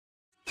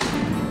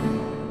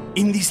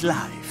In this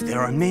life,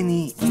 there are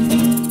many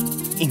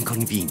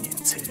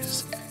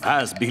inconveniences.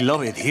 As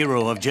beloved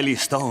hero of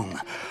Jellystone,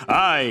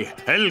 I,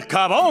 El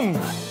Cabón,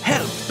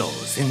 help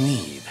those in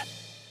need.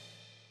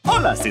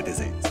 Hola,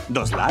 citizens.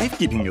 Does life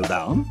keeping you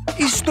down?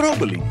 Is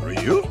troubling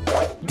you?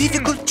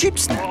 Difficult chip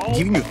snack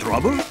giving you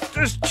trouble?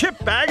 This chip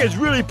bag is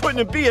really putting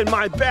a bee in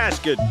my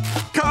basket.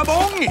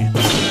 Cabón it!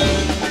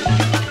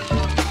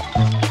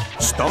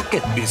 Stuck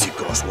at busy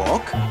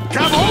crosswalk?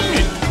 Cabón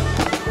it!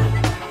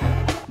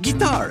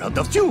 Guitar out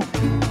of tune?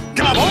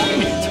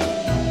 Cabón it!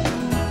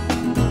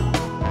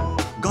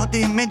 Got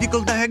a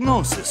medical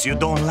diagnosis you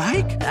don't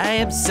like? I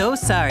am so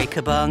sorry,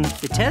 Kabong.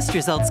 The test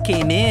results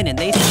came in and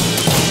they...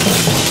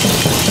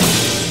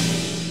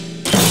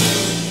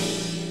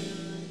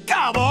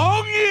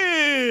 Cabón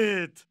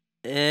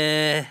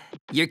it!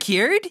 You're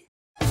cured?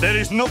 There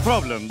is no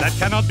problem that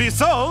cannot be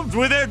solved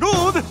with a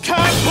good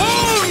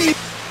Cabón!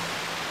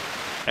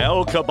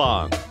 El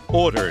Cabong.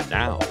 Order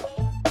now.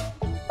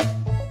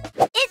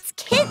 It's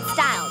kid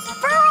styles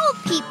for old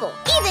people.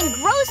 Even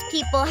gross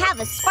people have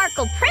a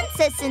sparkle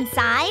princess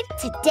inside.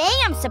 Today,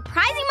 I'm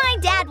surprising my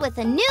dad with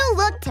a new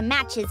look to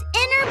match his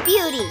inner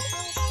beauty.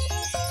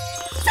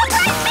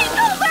 Surprise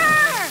makeover!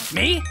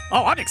 Me?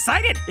 Oh, I'm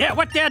excited. Yeah,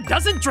 what dad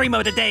doesn't dream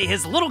of today,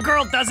 his little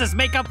girl does his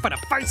makeup for the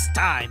first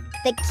time.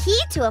 The key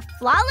to a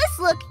flawless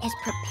look is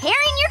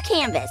preparing your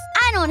canvas.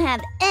 I don't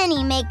have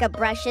any makeup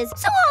brushes,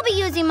 so I'll be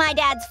using my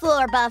dad's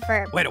floor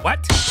buffer. Wait, what?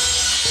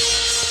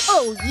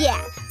 Oh,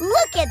 yeah.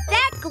 Look at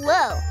that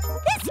glow.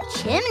 This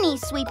chimney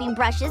sweeping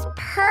brush is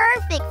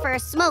perfect for a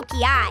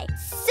smoky eye.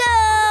 So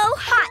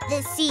hot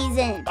this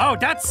season. Oh,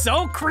 that's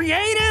so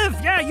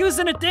creative. Yeah,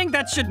 using a thing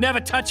that should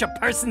never touch a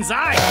person's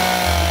eye.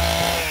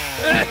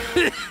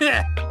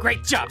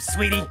 Great job,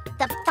 sweetie.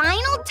 The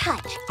final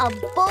touch, a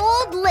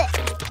bold lip.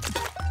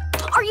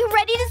 Are you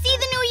ready to see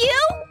the new you?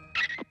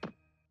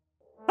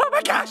 Oh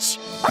my gosh,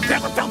 I've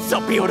never felt so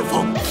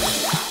beautiful.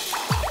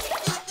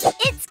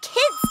 It's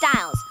kid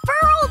styles for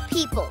old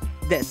people.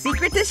 The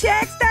secret to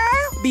Shaq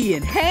style?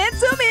 Being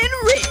handsome and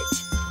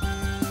rich.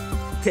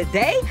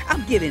 Today,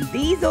 I'm giving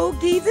these old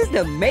geezers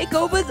the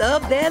makeovers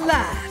of their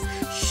lives.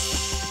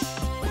 Shh!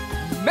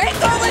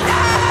 Makeover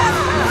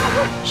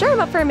time! Sure, I'm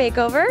up for a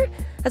makeover.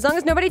 As long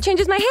as nobody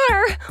changes my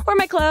hair or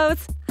my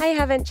clothes. I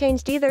haven't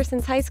changed either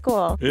since high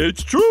school.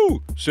 It's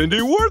true.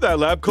 Cindy wore that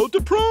lab coat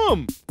to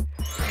prom.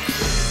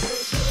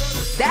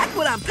 That's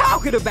what I'm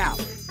talking about.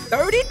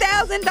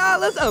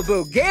 $30,000 of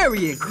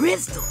Bulgarian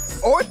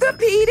crystals,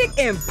 orthopedic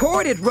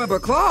imported rubber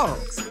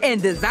clogs,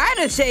 and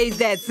designer shades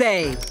that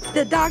say,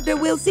 "The doctor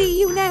will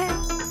see you now."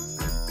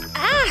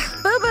 Ah,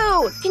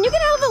 Boo-Boo, can you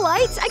get out of the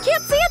lights? I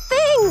can't see a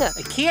thing.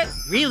 I can't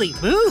really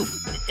move.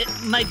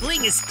 My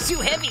bling is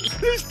too heavy.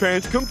 These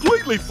pants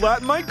completely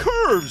flatten my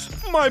curves.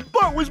 My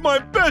butt was my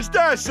best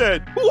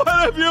asset. What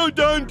have you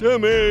done to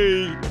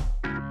me?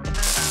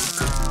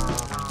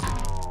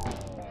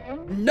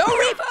 No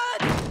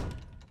refund!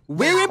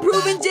 We're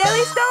improving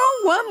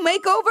Jellystone one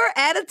makeover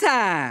at a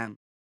time.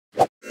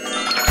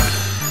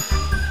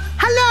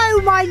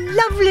 Hello, my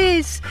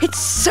lovelies! It's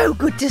so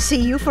good to see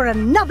you for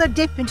another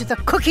dip into the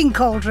cooking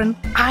cauldron.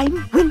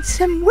 I'm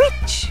Winsome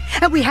Witch,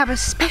 and we have a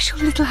special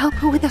little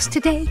helper with us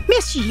today,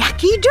 Miss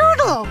Yacky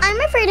Doodle. I'm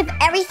afraid of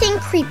everything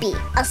creepy,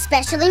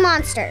 especially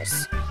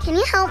monsters. Can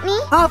you help me?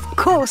 Of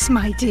course,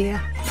 my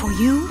dear. For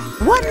you,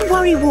 one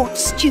worrywart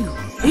stew.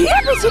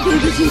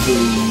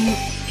 Yippity-bibbity-boo.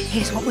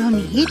 Here's what we'll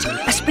need.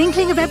 A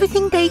sprinkling of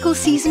everything bagel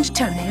seasoned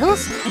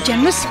toenails, a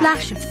generous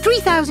splash of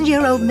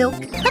 3,000-year-old milk,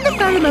 and the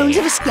pheromones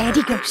of a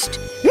scaredy ghost.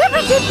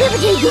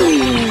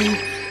 Yippity-bibbity-boo.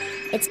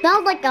 It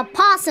smelled like a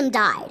possum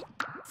died.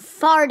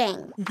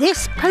 Farting.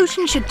 This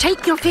potion should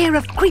take your fear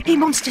of creepy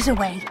monsters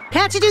away.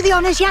 Care to do the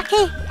honors,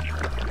 Yacky?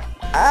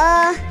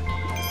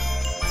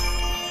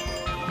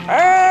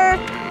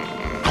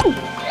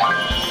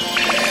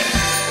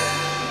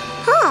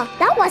 Huh,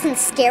 that wasn't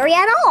scary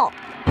at all.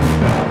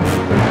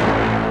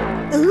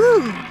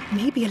 Ooh,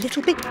 maybe a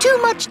little bit too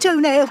much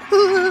toenail.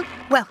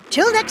 Well,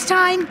 till next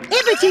time,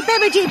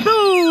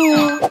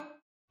 ibbity-bibbity-boo!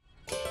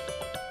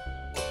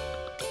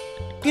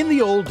 In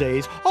the old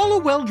days, all a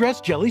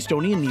well-dressed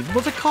Jellystonian needed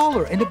was a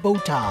collar and a bow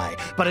tie.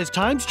 But as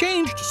times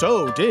changed,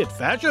 so did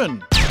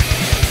fashion.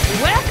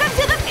 Welcome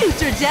to the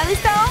future,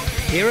 Jellystone!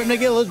 Here at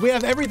McGilla's, we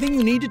have everything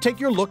you need to take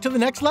your look to the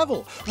next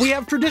level. We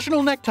have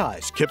traditional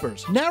neckties,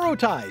 kippers, narrow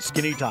ties,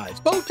 skinny ties,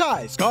 bow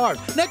ties,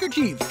 scarves,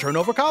 neckerchiefs,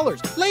 turnover collars,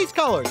 lace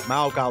collars,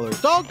 Mao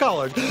collars, dog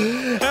collars,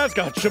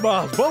 ascot,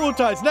 shabazz, bolo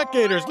ties, neck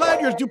gaiters,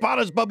 lanyards,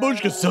 dupatas,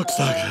 babushkas, silk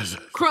stockings.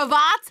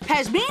 Cravats,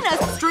 pashminas,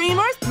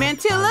 streamers,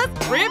 mantillas,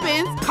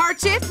 ribbons,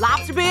 kerchiefs,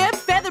 lobster bibs,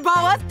 feather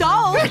boas,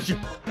 dolls,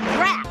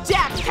 wrap,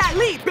 jacks, cat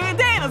lead,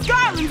 bandanas,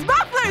 garlands,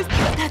 mufflers.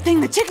 That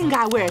thing the chicken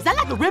guy wears, is that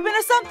like a ribbon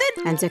or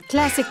something? And a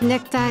classic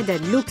necktie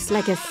that looks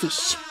like a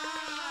fish.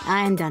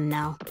 I'm done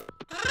now.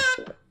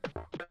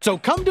 So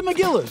come to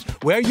McGilla's,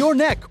 where your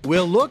neck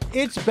will look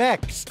its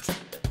best.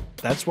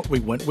 That's what we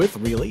went with,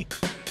 really.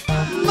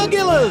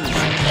 McGilla's!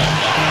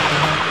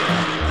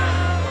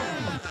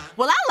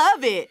 Well, I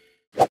love it.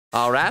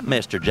 All right,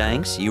 Mr.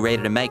 Jenks, you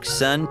ready to make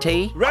sun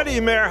tea?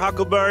 Ready, Mayor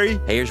Huckleberry.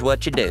 Here's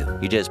what you do.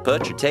 You just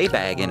put your tea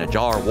bag in a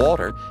jar of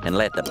water and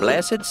let the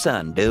blessed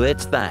sun do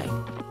its thing.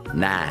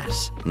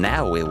 Nice.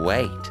 Now we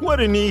wait. What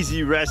an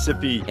easy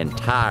recipe.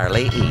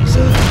 Entirely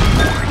easy.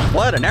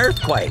 What an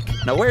earthquake.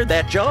 Now where'd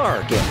that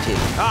jar get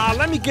to?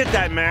 Let me get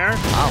that, Mayor.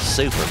 I'll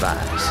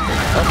supervise.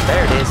 Oh,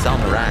 there it is on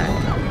the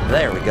right.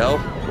 There we go.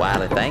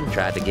 Wily thing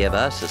tried to give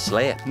us a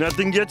slip.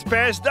 Nothing gets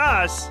past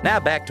us. Now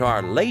back to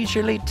our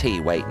leisurely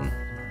tea waiting.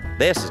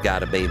 This has got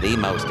to be the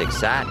most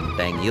exciting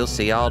thing you'll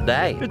see all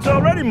day. It's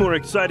already more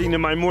exciting than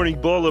my morning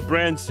bowl of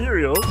bran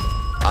cereal.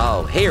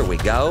 Oh, here we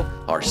go.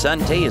 Our sun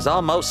tea is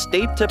almost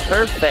steeped to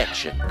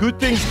perfection. Good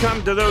things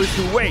come to those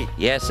who wait.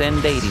 Yes,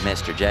 indeedy,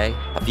 Mr. J.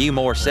 A few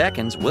more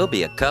seconds, we'll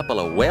be a couple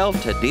of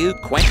well-to-do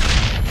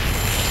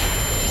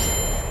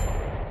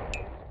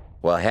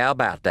Well, how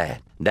about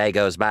that? Day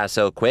goes by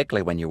so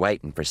quickly when you're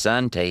waiting for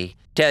sun tea.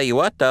 Tell you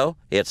what, though,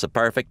 it's the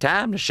perfect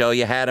time to show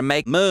you how to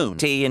make moon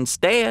tea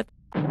instead.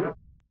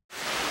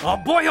 Oh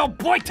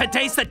boy,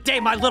 today's the day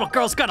my little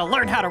girl's gonna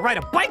learn how to ride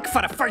a bike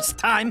for the first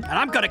time, and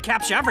I'm gonna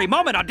capture every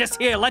moment on this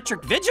here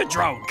electric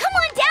Vidjadrone. Come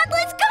on, Dad,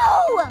 let's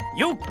go!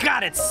 You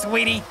got it,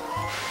 sweetie.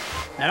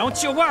 Now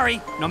don't you worry,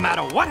 no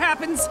matter what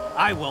happens,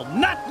 I will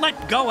not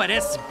let go of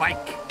this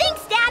bike.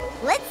 Thanks, Dad.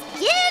 Let's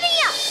giddy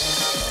up.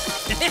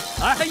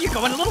 You're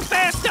going a little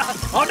faster.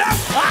 Oh no!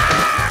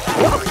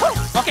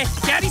 Ah! Okay,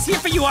 Daddy's here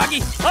for you,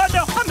 Augie. Oh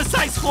no, I'm a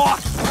size 4.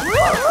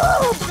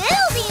 Woo!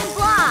 Building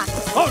blocks.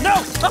 Oh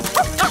no!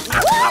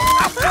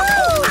 Yeah!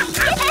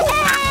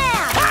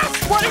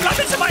 What are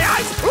rubbers in my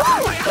eyes?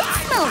 Ooh, it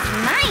smells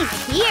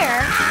nice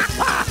here.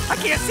 I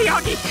can't see,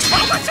 Augie.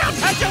 Oh, watch out,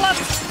 pendulum!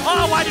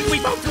 Oh, why did we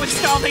vote to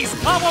install these?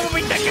 Oh, what were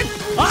we thinking?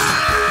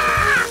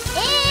 Ah!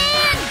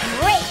 And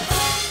great.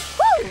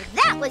 Woo,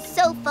 that was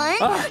so fun.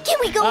 Can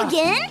we go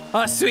again?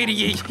 Sweetie,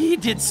 you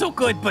did so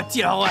good, but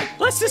you know what?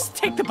 Let's just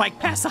take the bike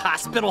past the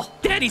hospital.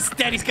 Daddy's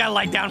gotta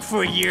lie down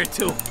for a year or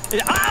two. Oh,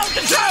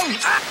 the drone!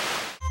 Ah!